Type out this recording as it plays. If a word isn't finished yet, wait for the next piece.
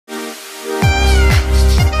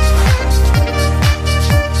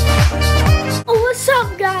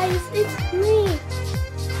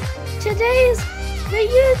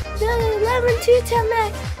to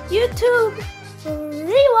my YouTube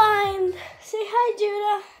Rewind. Say hi,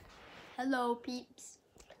 Judah. Hello, peeps.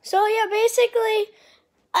 So yeah, basically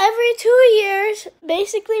every 2 years,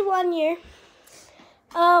 basically 1 year,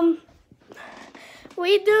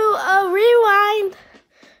 we do a rewind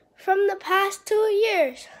from the past 2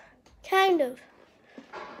 years, kind of.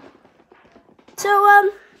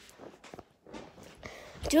 So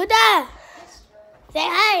Judah, say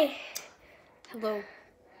hi. Hello.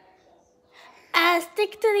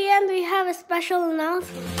 Stick to the end. We have a special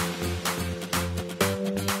announcement.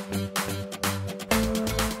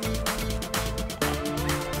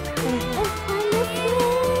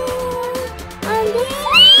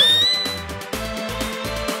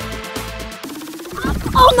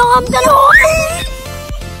 Oh no, I'm gonna.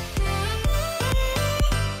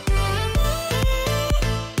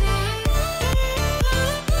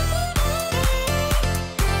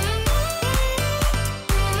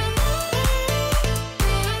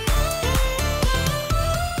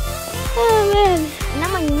 Oh man. Now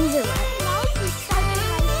my knees are wet.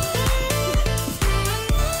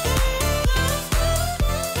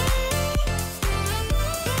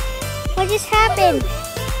 What just happened?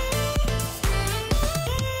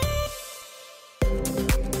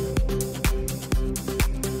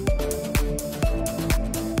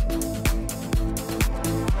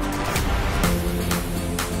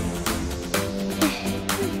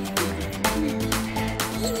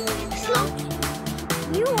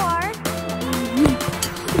 You are.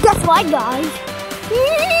 Guess what, guys?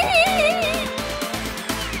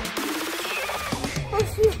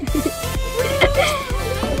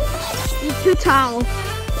 You're too tall.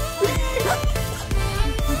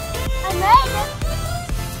 I made it.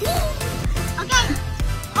 Okay.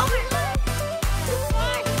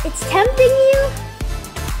 It's tempting you.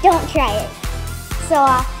 Don't try it. So,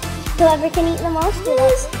 whoever can eat the most of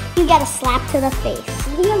this, you get a slap to the face.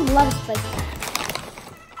 Liam loves spicy.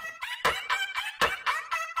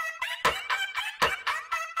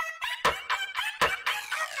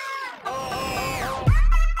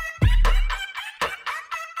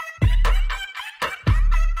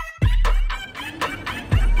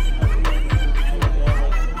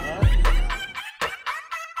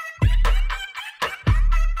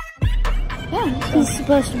 Yeah, he's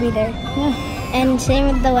supposed to be there. Yeah. And same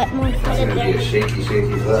with the wet one. Shaky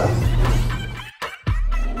there.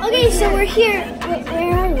 Okay, so we're here. Wait,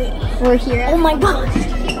 where are we? We're here. Oh my gosh.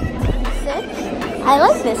 I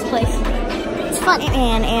like this place. It's fun.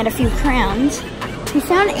 Ant-Man and a few crowns. We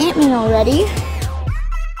found Ant-Man already.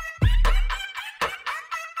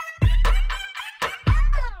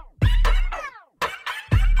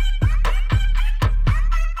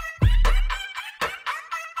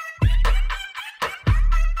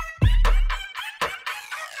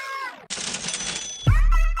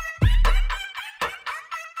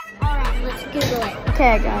 Alright, let's Google it.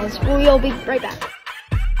 Okay, guys. We'll be right back.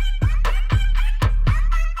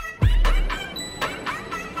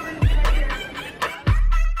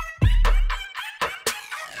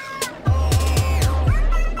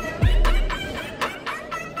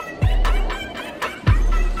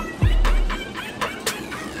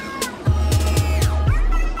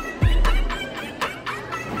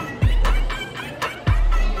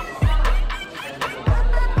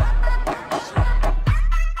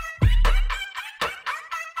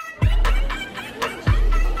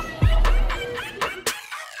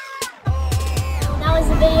 That was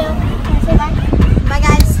the video. Can I say bye? Bye,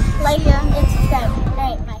 guys. Like and subscribe.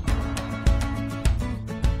 Alright, bye.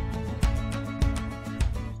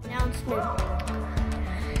 Announcement.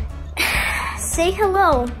 Say hello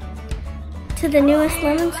to the newest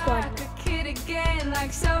Lemon Squad.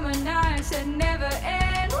 Like summer nights that never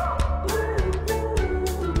end. On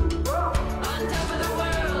top of the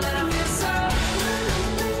world, and I feel so.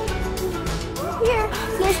 Here,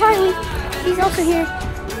 here's Harley. He's also here.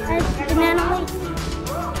 Banana Lake.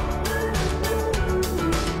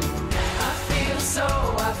 I feel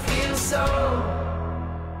so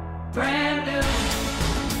brand new.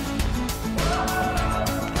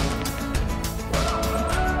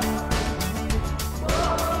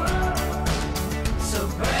 So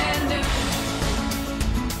brand new.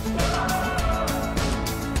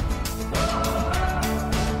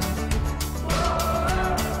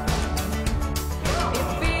 It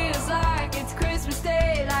feels like it's Christmas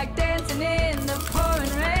Day, like dancing in the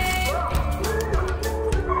pouring rain.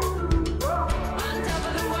 On top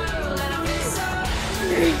of the world, and I feel so.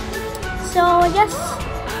 So I guess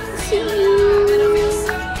see you.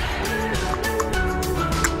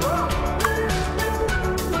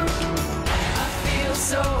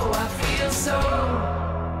 I feel so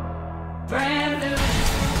brand new.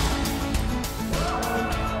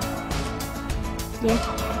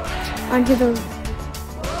 onto the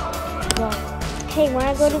wall. Hey,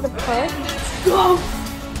 wanna go to the park? Go!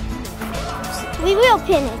 We will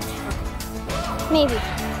pin it. Maybe.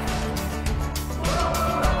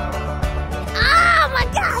 Oh my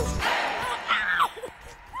gosh!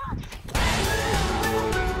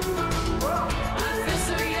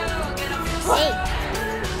 Hey,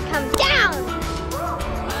 come down!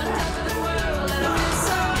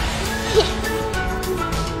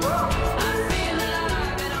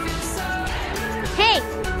 Hey!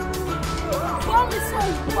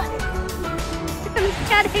 I'm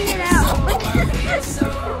cutting it out.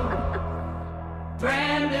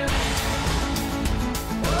 Brand new.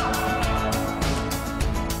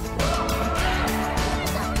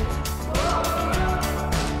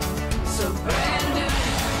 So brand new.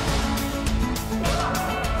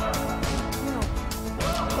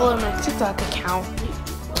 Well, my TikTok account.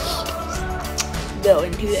 Go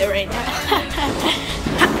and do that right now.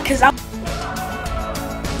 Because I'm.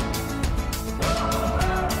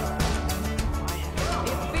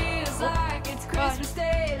 Feels like it's Christmas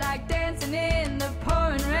Day, like dancing in the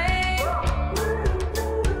pouring rain.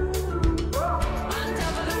 On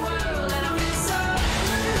top of the world, and I feel so.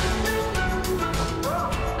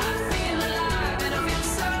 I feel alive, and I feel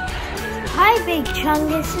so. Hi, Big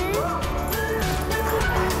Chunguses.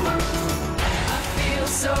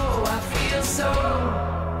 I feel so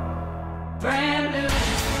brand new.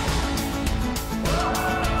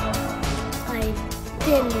 I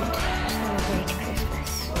didn't celebrate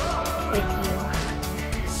Christmas with you.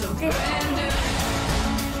 So brand new.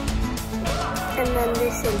 And then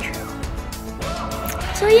this intro.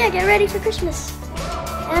 So yeah, get ready for Christmas.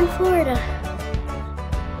 And Florida.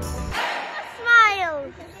 Smile!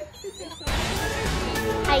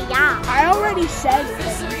 Hiya! I already said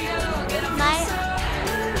that. My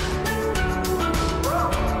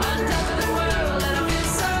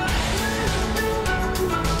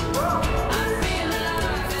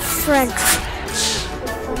French.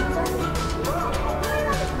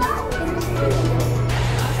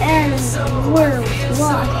 And we're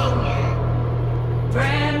vlogging.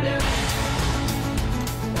 Brand new.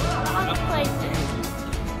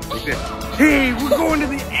 Hey, we're going to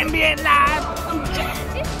the NBA Live.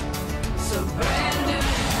 So brand new.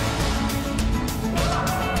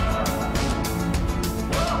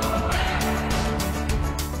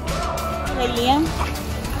 Hey, Liam.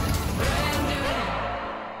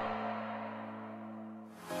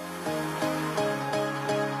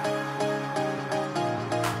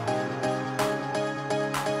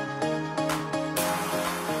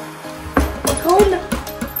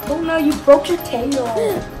 Oh no, you broke your tail.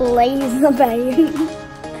 Lays the bane.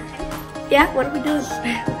 Yeah, what are we doing?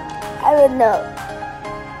 I don't know.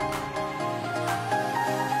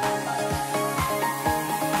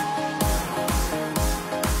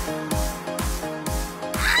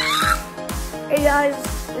 Hey guys,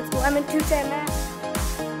 it's Lemon 210 Matt.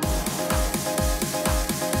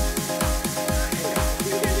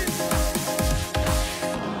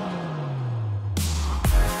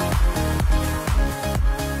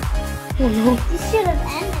 Oh no. This should have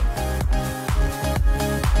ended.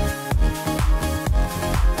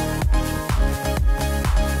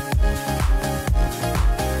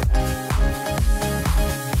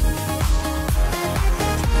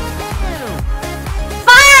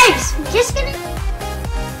 Fives! Just gonna.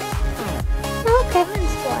 Okay.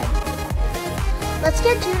 Squad. Let's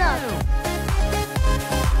get Judah.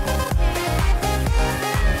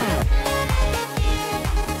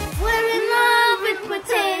 We're in love with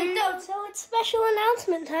potatoes. So it's special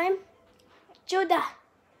announcement time. Judah,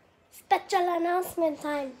 special announcement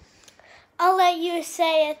time. I'll let you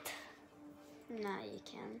say it. No, you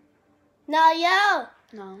can't. No, yo.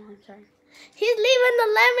 No, I'm sorry. He's leaving the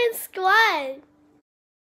Lemon Squad.